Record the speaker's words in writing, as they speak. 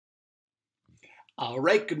All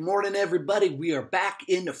right, good morning, everybody. We are back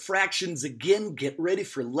into fractions again. Get ready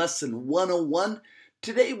for lesson 101.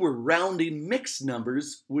 Today we're rounding mixed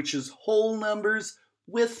numbers, which is whole numbers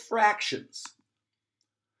with fractions.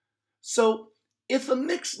 So, if a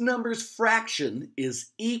mixed numbers fraction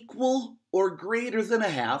is equal or greater than a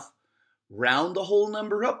half, round the whole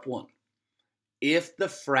number up one. If the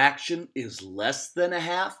fraction is less than a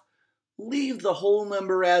half, leave the whole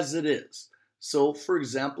number as it is. So, for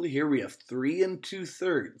example, here we have 3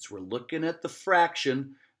 2/3. We're looking at the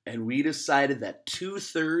fraction, and we decided that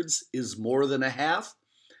 2/3 is more than a half,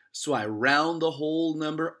 so I round the whole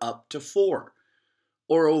number up to 4.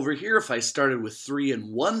 Or over here, if I started with 3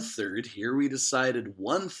 1/3, here we decided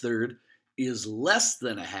 1/3 is less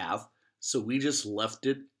than a half, so we just left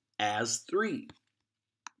it as 3.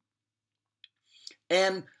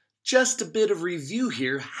 And just a bit of review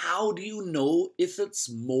here. How do you know if it's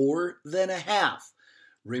more than a half?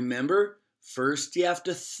 Remember, first you have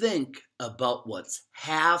to think about what's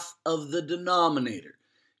half of the denominator.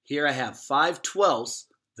 Here I have 5/12.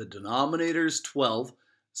 The denominator is 12,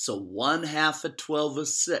 so 1/2 of 12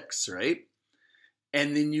 is 6, right?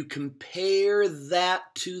 And then you compare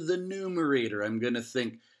that to the numerator. I'm going to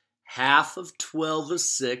think half of 12 is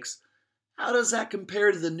 6. How does that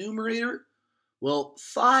compare to the numerator? Well,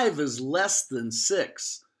 5 is less than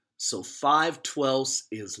 6, so 5/12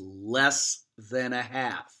 is less than a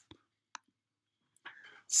half.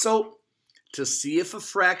 So, to see if a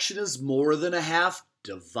fraction is more than a half,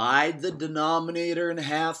 divide the denominator in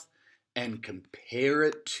half and compare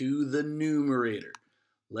it to the numerator.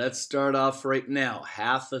 Let's start off right now.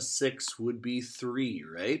 Half of 6 would be 3,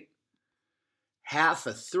 right? Half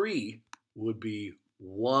of 3 would be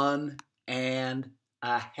 1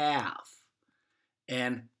 1/2.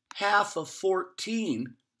 And half of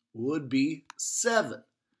 14 would be 7.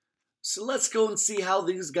 So let's go and see how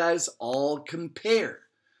these guys all compare.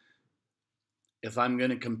 If I'm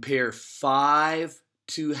going to compare 5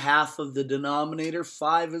 to half of the denominator,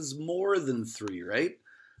 5 is more than 3, right?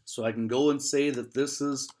 So I can go and say that this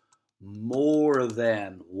is more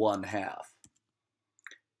than 1/2.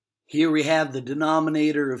 Here we have the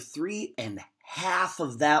denominator of 3, and half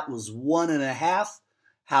of that was 1 1/2.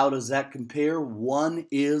 How does that compare? 1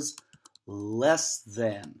 is less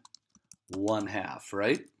than 1/2,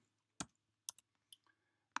 right?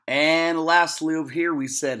 And lastly over here, we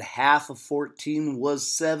said half of 14 was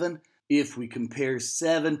 7. If we compare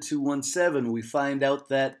 7 to 1/7, we find out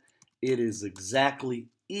that it is exactly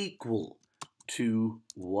equal to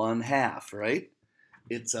 1/2, right?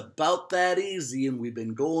 It's about that easy, and we've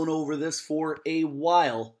been going over this for a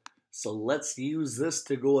while. So let's use this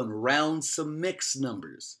to go and round some mixed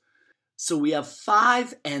numbers. So we have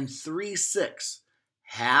 5 3/6.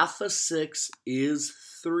 Half of 6 is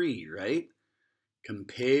 3, right?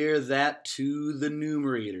 Compare that to the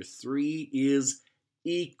numerator. 3 is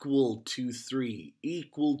equal to 3,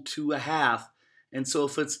 equal to a half. And so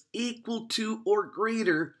if it's equal to or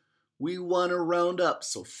greater, we want to round up.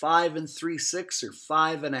 So 5 3/6 or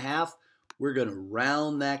 5 1/2, we're going to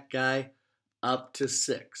round that guy up to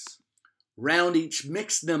 6. Round each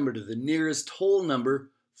mixed number to the nearest whole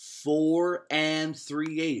number. 4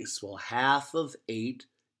 3/8. Well, half of 8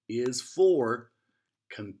 is 4.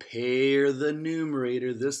 Compare the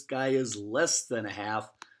numerator. This guy is less than a half,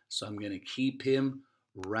 so I'm going to keep him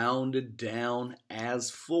rounded down as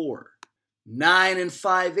 4. 9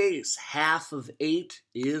 5/8. Half of 8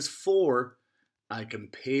 is 4. I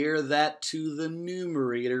compare that to the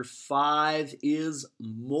numerator. 5 is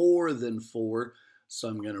more than 4, so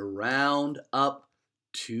I'm going to round up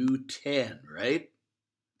to 10, right?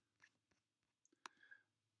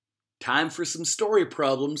 Time for some story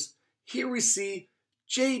problems. Here we see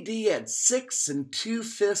JD had 6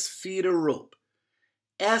 2/5 feet of rope.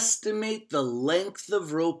 Estimate the length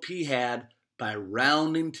of rope he had by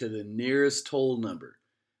rounding to the nearest whole number.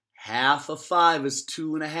 Half of 5 is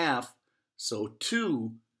 2 1/2, so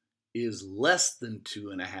 2 is less than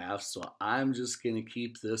 2 1/2, so I'm just going to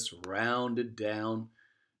keep this rounded down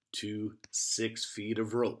to 6 feet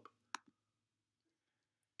of rope.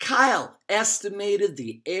 Kyle estimated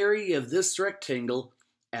the area of this rectangle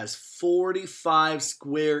as 45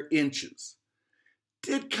 square inches.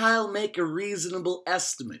 Did Kyle make a reasonable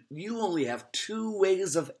estimate? You only have 2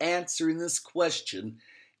 ways of answering this question,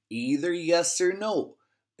 either yes or no.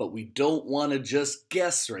 But we don't want to just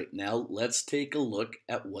guess right now. Let's take a look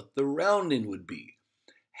at what the rounding would be.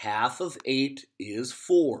 Half of 8 is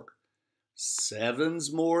 4.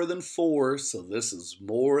 7's more than 4, so this is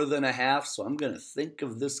more than a half, so I'm going to think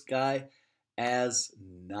of this guy as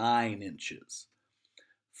 9 inches.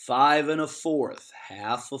 5 1/4,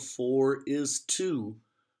 half of 4 is 2.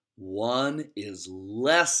 1 is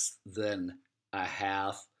less than a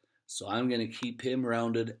half, so I'm going to keep him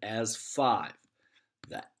rounded as 5.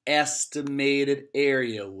 The estimated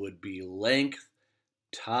area would be length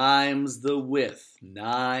times the width,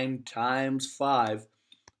 9 times 5,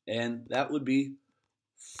 and that would be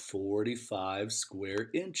 45 square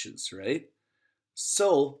inches, right?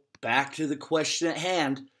 So, back to the question at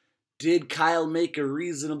hand. Did Kyle make a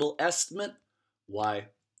reasonable estimate? Why,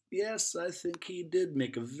 yes, I think he did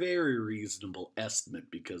make a very reasonable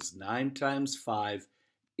estimate because 9 times 5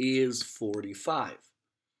 is 45.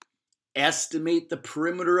 Estimate the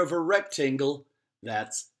perimeter of a rectangle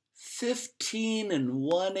that's 15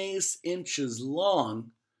 1/8 inches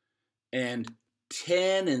long and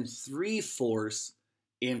 10 3/4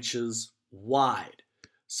 inches wide.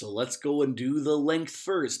 So let's go and do the length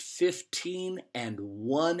first. 15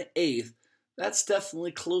 1/8. That's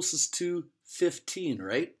definitely closest to 15,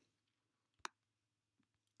 right?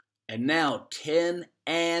 And now 10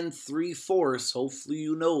 3/4. Hopefully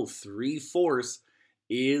you know 3/4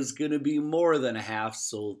 is going to be more than a half,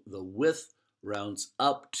 so the width rounds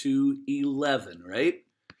up to 11, right?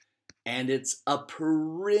 And it's a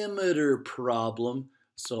perimeter problem,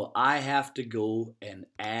 so I have to go and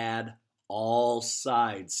add all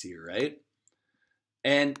sides here, right?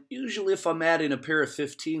 And usually if I'm adding a pair of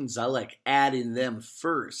 15s, I like adding them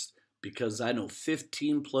first because I know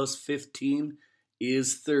 15 plus 15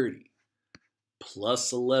 is 30.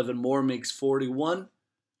 Plus 11 more makes 41.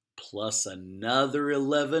 Plus another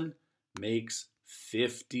 11 makes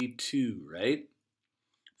 52, right?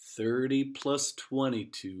 30 plus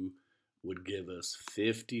 22 would give us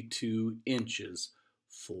 52 inches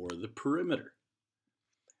for the perimeter.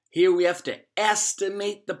 Here we have to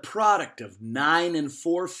estimate the product of 9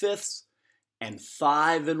 4/5 and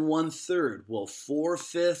 5 1/3. Well,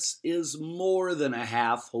 4/5 is more than a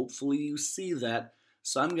half. Hopefully you see that.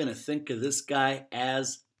 So I'm going to think of this guy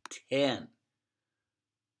as 10.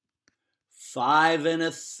 5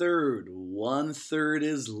 1/3. 1/3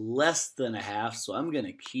 is less than a half, so I'm going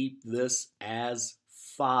to keep this as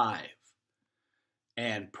 5.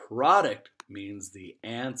 And product means the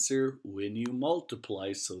answer when you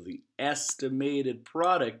multiply, so the estimated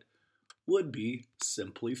product would be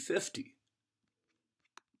simply 50.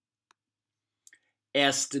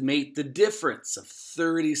 Estimate the difference of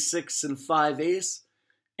 36 5/8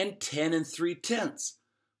 and 10 3/10.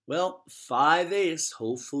 Well, 5/8,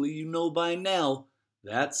 hopefully you know by now,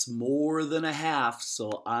 that's more than a half,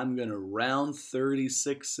 so I'm going to round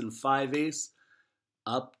 36 5/8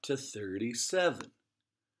 up to 37.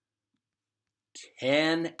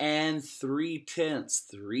 10 3/10.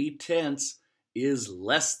 3/10 is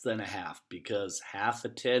less than a half because half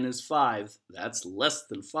of 10 is 5. That's less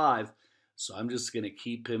than 5, so I'm just going to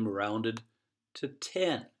keep him rounded to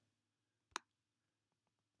 10.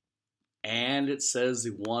 And it says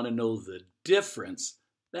you want to know the difference.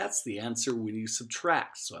 That's the answer when you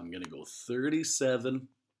subtract. So I'm going to go 37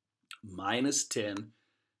 minus 10,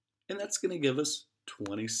 and that's going to give us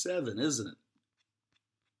 27, isn't it?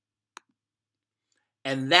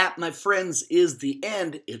 And that, my friends, is the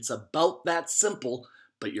end. It's about that simple,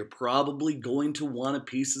 but you're probably going to want a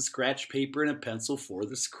piece of scratch paper and a pencil for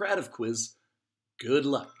the Socrative quiz. Good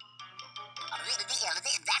luck.